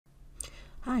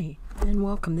Hi, and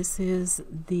welcome. This is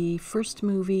the first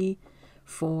movie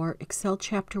for Excel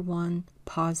Chapter 1,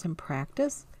 Pause and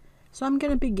Practice. So I'm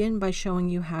going to begin by showing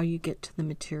you how you get to the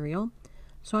material.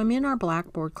 So I'm in our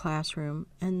Blackboard classroom,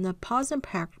 and the Pause and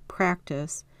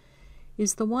Practice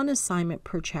is the one assignment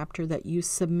per chapter that you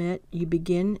submit, you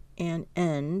begin and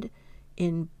end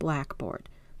in Blackboard.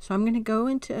 So I'm going to go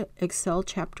into Excel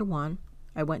Chapter 1.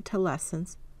 I went to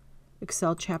Lessons,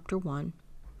 Excel Chapter 1,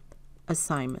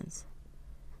 Assignments.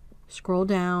 Scroll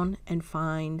down and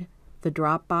find the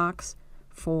drop box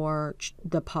for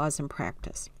the Pause and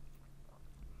Practice.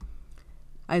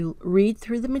 I read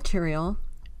through the material,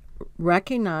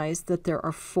 recognize that there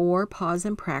are 4 pause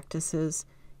and practices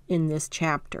in this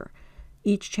chapter.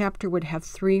 Each chapter would have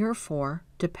 3 or 4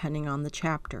 depending on the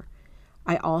chapter.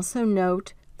 I also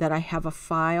note that I have a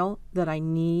file that I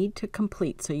need to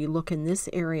complete. So you look in this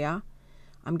area.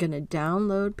 I'm going to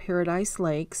download Paradise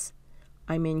Lakes.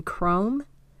 I'm in Chrome,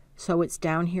 so it's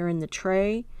down here in the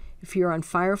tray. If you're on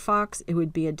Firefox, it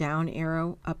would be a down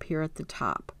arrow up here at the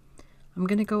top. I'm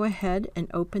going to go ahead and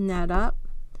open that up,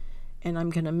 and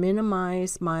I'm going to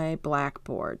minimize my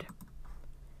Blackboard.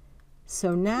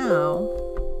 So now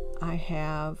I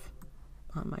have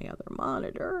on my other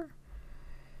monitor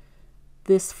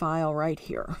this file right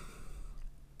here.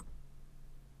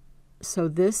 So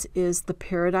this is the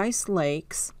Paradise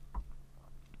Lakes.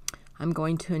 I'm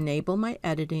going to enable my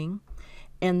editing.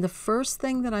 And the first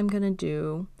thing that I'm going to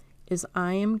do is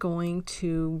I am going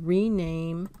to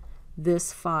rename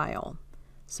this file.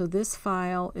 So this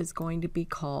file is going to be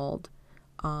called,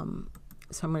 so I'm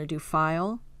going to do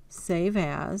File, Save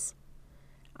As.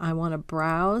 I want to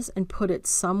browse and put it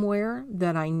somewhere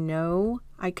that I know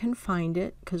I can find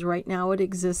it, because right now it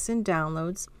exists in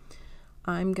downloads.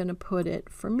 I'm going to put it,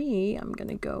 for me, I'm going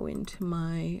to go into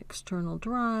my external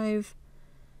drive,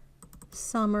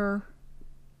 Summer,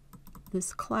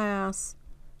 this class.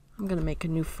 I'm going to make a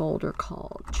new folder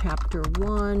called Chapter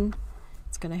 1.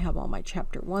 It's going to have all my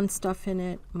Chapter 1 stuff in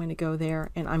it. I'm going to go there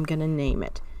and I'm going to name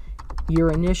it your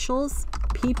initials,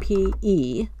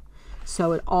 PPE.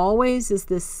 So it always is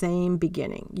this same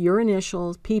beginning. Your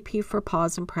initials, PP for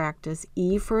Pause and Practice,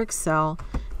 E for Excel,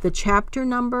 the chapter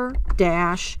number,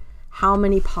 dash, how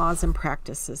many pause and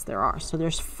practices there are. So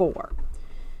there's 4.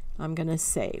 I'm going to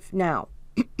save. Now,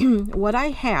 what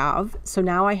I have, so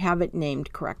now I have it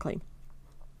named correctly.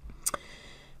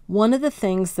 One of the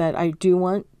things that I do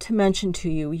want to mention to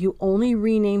you, you only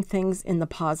rename things in the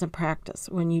Pause and Practice.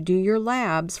 When you do your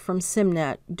labs from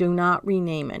SimNet, do not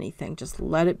rename anything. Just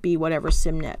let it be whatever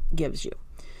SimNet gives you.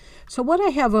 So what I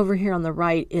have over here on the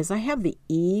right is I have the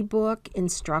ebook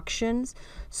instructions.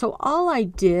 So all I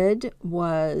did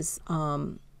was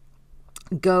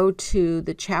go to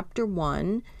the Chapter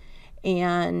 1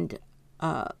 and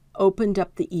opened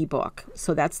up the ebook.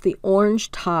 So that's the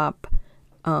orange top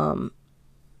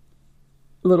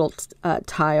little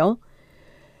tile.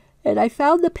 And I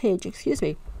found the page,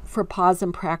 for Pause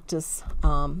and Practice,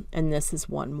 and this is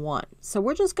 1-1. So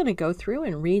we're just going to go through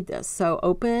and read this. So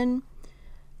open,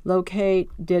 locate,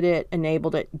 did it,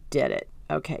 enabled it, did it.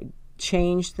 Okay,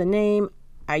 changed the name,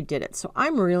 I did it. So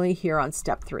I'm really here on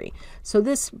step 3. So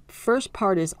this first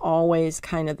part is always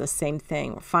kind of the same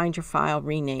thing. Find your file,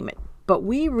 rename it. But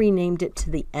we renamed it to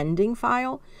the ending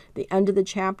file, the end of the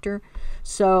chapter.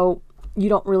 So you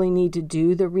don't really need to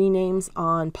do the renames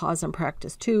on Pause and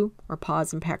Practice 2 or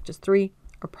Pause and Practice 3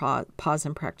 or Pause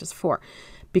and Practice 4,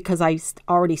 because I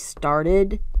already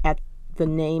started at the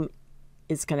name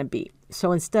is going to be.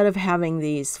 So instead of having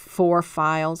these 4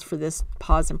 files for this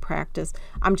Pause and Practice,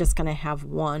 I'm just going to have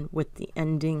one with the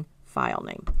ending file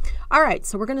name. All right,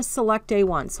 so we're going to select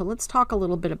A1. So let's talk a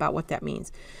little bit about what that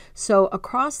means. So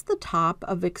across the top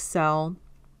of Excel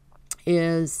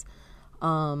is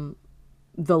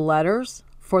the letters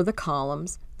for the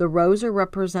columns. The rows are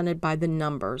represented by the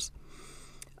numbers.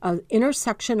 An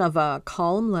intersection of a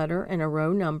column letter and a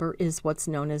row number is what's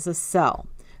known as a cell.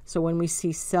 So when we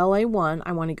see cell A1,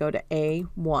 I want to go to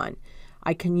A1.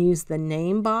 I can use the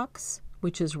name box,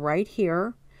 which is right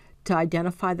here, to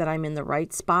identify that I'm in the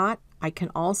right spot. I can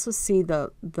also see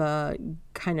the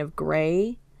kind of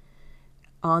gray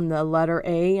on the letter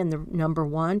A, and the number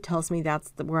 1 tells me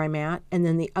that's where I'm at. And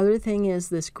then the other thing is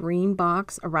this green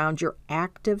box around your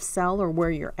active cell, or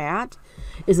where you're at,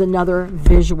 is another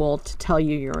visual to tell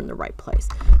you you're in the right place.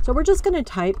 So we're just going to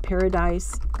type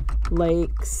Paradise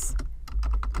Lakes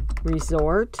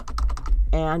Resort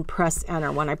and press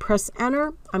enter. When I press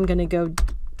enter, I'm going to go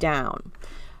down.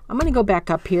 I'm going to go back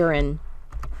up here and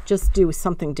just do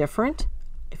something different.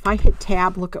 If I hit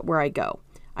tab, look at where I go.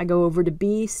 I go over to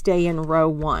B, stay in row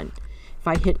 1. If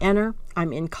I hit enter,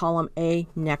 I'm in column A,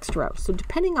 next row. So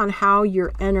depending on how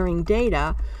you're entering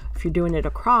data, if you're doing it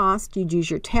across, you'd use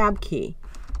your tab key.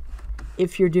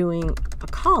 If you're doing a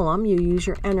column, you use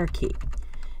your enter key.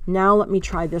 Now let me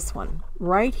try this one.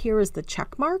 Right here is the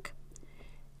check mark.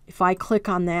 If I click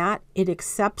on that, it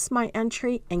accepts my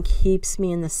entry and keeps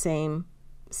me in the same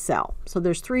cell. So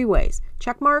there's 3 ways.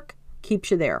 Check mark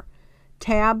keeps you there.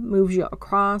 Tab moves you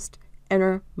across.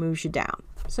 Enter moves you down.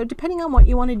 So depending on what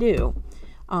you want to do,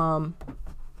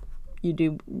 you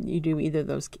do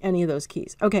either any of those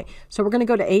keys. Okay, so we're going to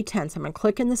go to A10. So I'm going to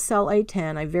click in the cell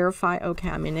A10. I verify, okay,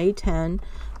 I'm in A10.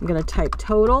 I'm going to type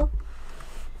total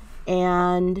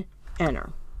and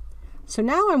enter. So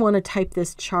now I want to type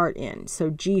this chart in.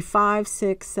 So G5,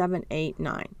 6, 7, 8,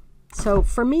 9. So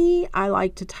for me, I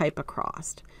like to type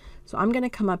across. So I'm going to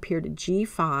come up here to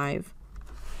G5,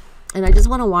 and I just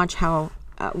want to watch how,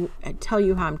 tell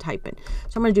you how I'm typing.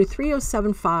 So I'm going to do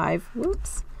 3075,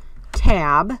 whoops,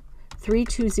 tab,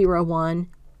 3201,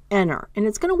 enter. And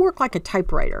it's going to work like a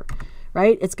typewriter,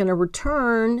 right? It's going to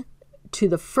return to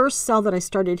the first cell that I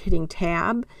started hitting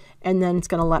tab, and then it's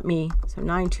going to let me, so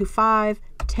 925,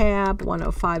 tab,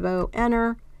 1050,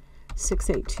 enter,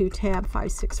 682, tab,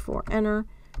 564, enter,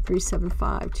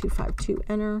 375, 252,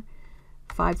 enter,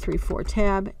 534,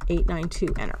 tab,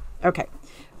 892, enter. Okay.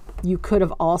 You could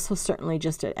have also certainly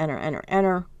just did enter, enter,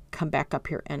 enter, come back up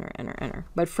here, enter, enter, enter.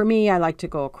 But for me, I like to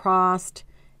go across,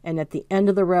 and at the end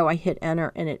of the row, I hit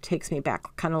enter, and it takes me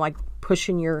back, kind of like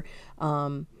pushing your,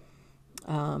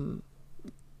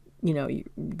 you know,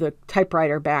 the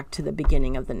typewriter back to the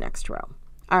beginning of the next row.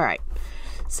 All right.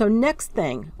 So next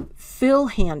thing, fill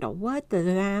handle. What does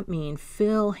that mean,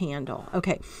 fill handle?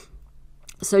 Okay.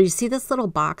 So you see this little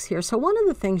box here. So one of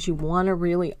the things you want to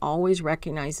really always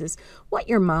recognize is what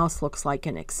your mouse looks like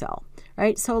in Excel,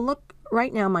 right? So look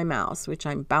right now, my mouse, which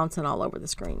I'm bouncing all over the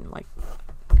screen like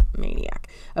a maniac.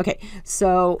 Okay,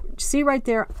 so see right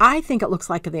there, I think it looks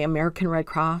like the American Red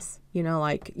Cross, you know,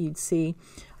 like you'd see.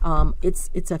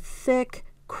 It's a thick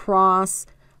cross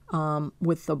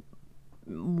with the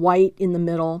white in the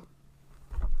middle.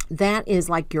 That is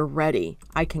like you're ready.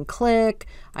 I can click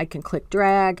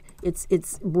drag.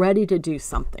 It's ready to do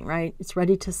something, right? It's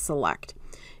ready to select.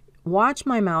 Watch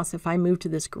my mouse if I move to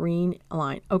this green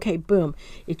line. Okay, boom.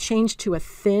 It changed to a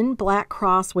thin black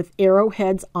cross with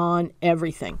arrowheads on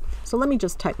everything. So let me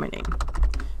just type my name.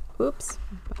 Oops,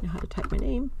 I know how to type my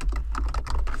name.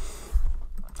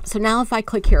 So now if I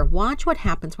click here, watch what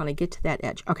happens when I get to that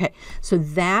edge. Okay, so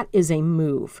that is a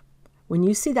move. When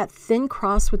you see that thin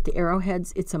cross with the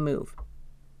arrowheads, it's a move.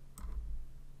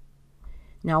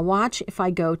 Now watch if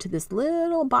I go to this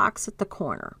little box at the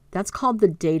corner. That's called the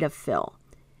data fill.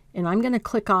 And I'm going to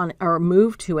click on or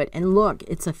move to it, and look,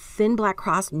 it's a thin black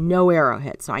cross, no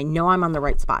arrowhead. So I know I'm on the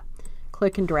right spot.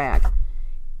 Click and drag.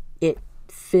 It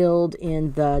filled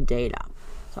in the data.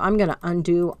 So I'm going to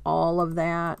undo all of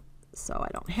that so I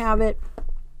don't have it.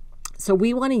 So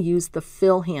we want to use the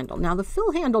fill handle. Now the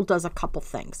fill handle does a couple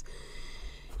things.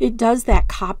 It does that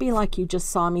copy like you just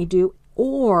saw me do,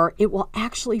 or it will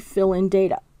actually fill in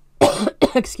data.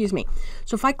 Excuse me.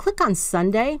 So if I click on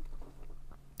Sunday,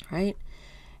 right,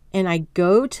 and I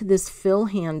go to this fill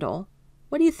handle,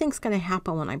 what do you think is going to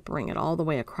happen when I bring it all the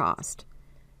way across?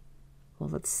 Well,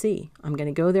 let's see. I'm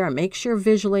going to go there and make sure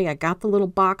visually I got the little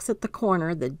box at the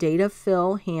corner, the data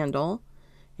fill handle,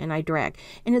 and I drag.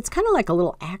 And it's kind of like a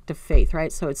little act of faith,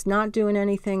 right? So it's not doing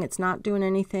anything. It's not doing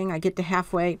anything. I get to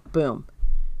halfway, boom.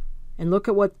 And look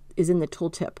at what is in the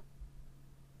tooltip.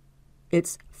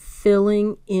 It's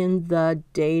filling in the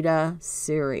data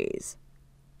series.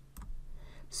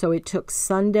 So it took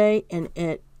Sunday and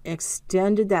it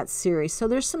extended that series. So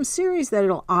there's some series that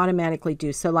it'll automatically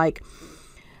do. So like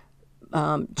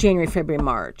January, February,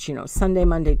 March, you know, Sunday,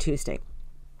 Monday, Tuesday.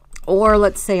 Or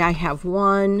let's say I have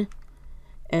 1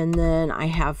 and then I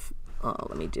have,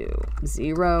 let me do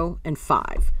 0 and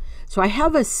 5. So I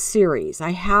have a series.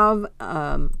 I have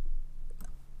an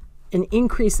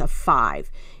increase of 5.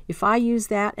 If I use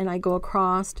that and I go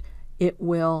across, it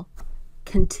will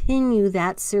continue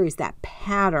that series, that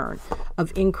pattern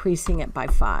of increasing it by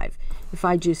 5. If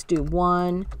I just do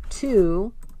 1,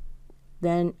 2,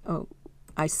 then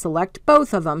I select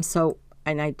both of them. So,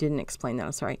 and I didn't explain that,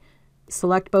 I'm sorry.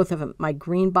 Select both of them. My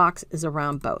green box is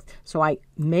around both. So I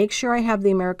make sure I have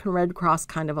the American Red Cross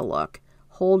kind of a look.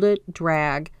 Hold it,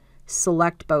 drag,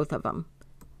 select both of them.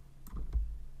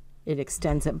 It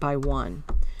extends it by 1.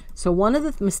 So one of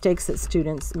the mistakes that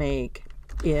students make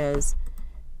is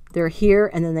they're here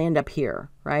and then they end up here,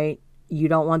 right? You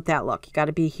don't want that look. You got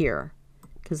to be here.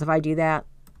 Because if I do that,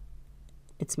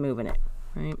 it's moving it,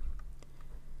 right?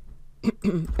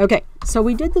 Okay, so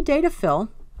we did the data fill.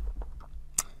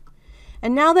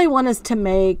 And now they want us to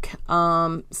make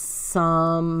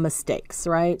some mistakes,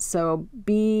 right? So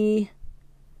B10,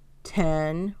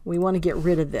 we want to get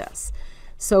rid of this.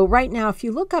 So right now, if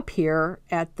you look up here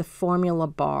at the formula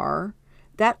bar,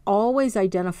 that always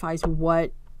identifies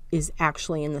what is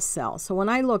actually in the cell. So when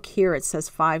I look here, it says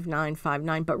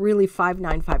 5959, but really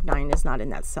 5959 is not in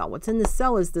that cell. What's in the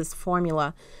cell is this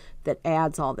formula that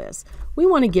adds all this. We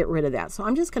want to get rid of that. So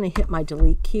I'm just going to hit my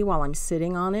delete key while I'm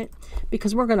sitting on it,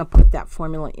 because we're going to put that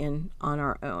formula in on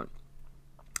our own.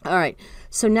 All right,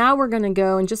 so now we're going to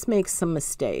go and just make some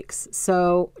mistakes.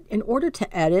 So in order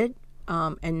to edit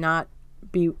and not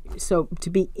be, so to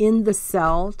be in the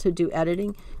cell to do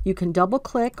editing, you can double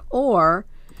click or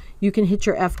you can hit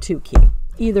your F2 key.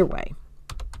 Either way,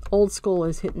 old school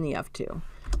is hitting the F2.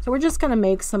 So we're just going to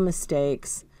make some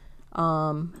mistakes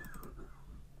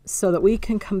so that we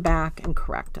can come back and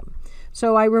correct them.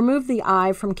 So I removed the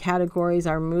I from categories.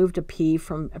 I removed a P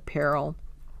from apparel.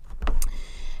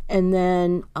 And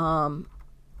then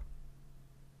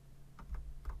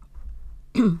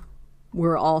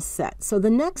we're all set. So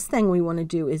the next thing we want to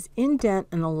do is indent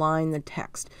and align the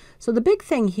text. So the big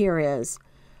thing here is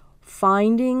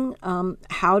finding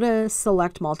how to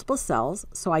select multiple cells.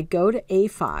 So I go to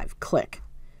A5, click,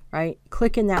 right?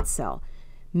 Click in that cell.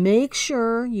 Make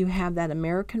sure you have that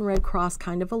American Red Cross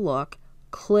kind of a look.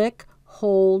 Click,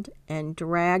 hold, and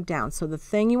drag down. So the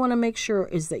thing you want to make sure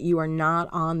is that you are not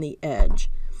on the edge.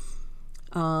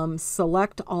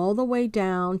 Select all the way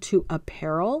down to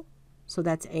apparel. So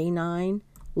that's A9,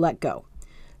 let go.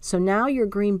 So now your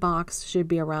green box should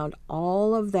be around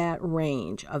all of that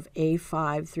range of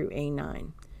A5 through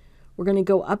A9. We're going to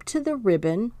go up to the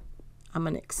ribbon. I'm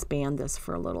going to expand this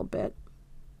for a little bit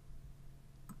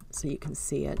so you can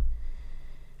see it.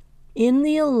 In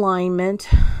the alignment,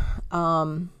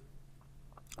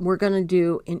 we're going to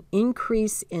do an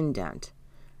increase indent,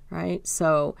 right?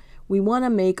 So we want to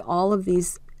make all of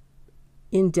these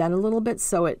indent a little bit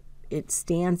so it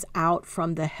stands out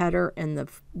from the header and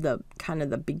the kind of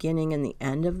the beginning and the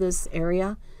end of this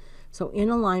area. So in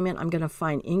alignment, I'm going to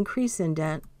find increase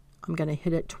indent. I'm going to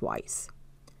hit it twice,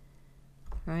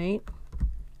 right?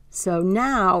 So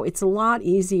now it's a lot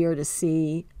easier to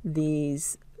see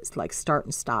these like start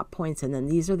and stop points, and then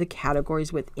these are the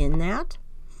categories within that.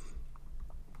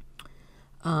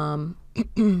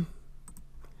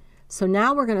 So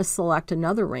now we're going to select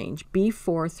another range,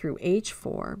 B4 through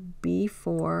H4,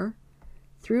 B4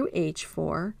 through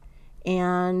H4,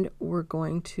 and we're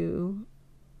going to,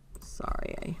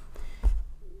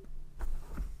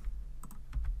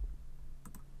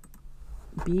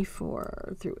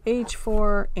 B4 through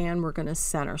H4, and we're going to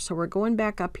center. So we're going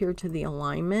back up here to the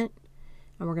alignment,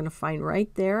 and we're going to find right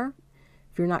there.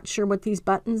 If you're not sure what these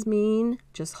buttons mean,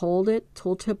 just hold it.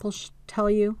 Tooltip will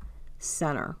tell you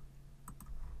center.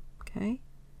 Okay.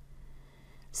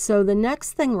 So the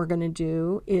next thing we're going to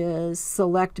do is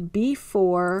select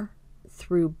B4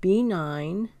 through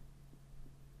B9,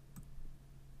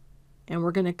 and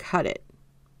we're going to cut it.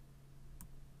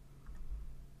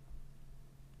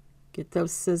 Get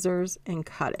those scissors and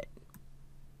cut it.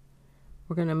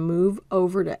 We're going to move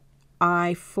over to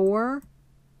I4,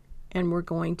 and we're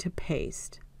going to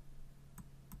paste.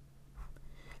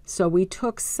 So we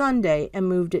took Sunday and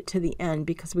moved it to the end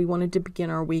because we wanted to begin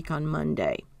our week on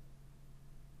Monday.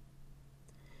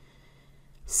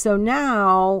 So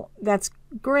now that's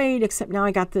great, except now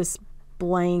I got this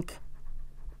blank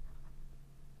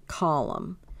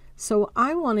column. So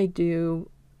I want to do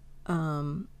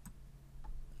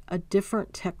a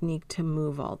different technique to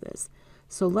move all this.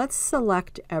 So let's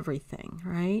select everything,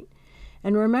 right?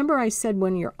 And remember I said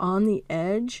when you're on the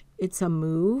edge, it's a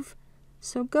move.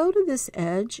 So go to this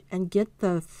edge and get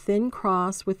the thin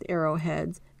cross with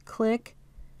arrowheads, click,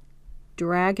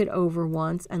 drag it over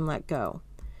once, and let go.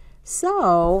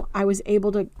 So I was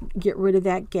able to get rid of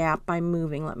that gap by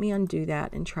moving. Let me undo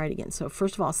that and try it again. So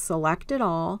first of all, select it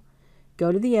all,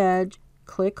 go to the edge,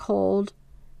 click, hold,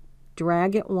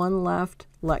 drag it one left,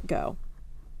 let go.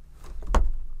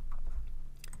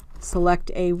 Select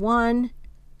A1,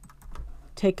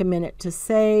 take a minute to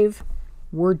save.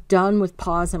 We're done with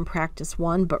pause and practice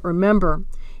 1, but remember,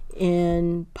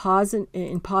 in pause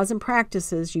and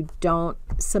practices, you don't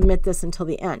submit this until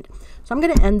the end. So I'm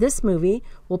going to end this movie.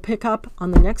 We'll pick up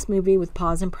on the next movie with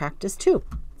pause and practice 2.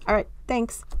 All right,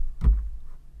 thanks.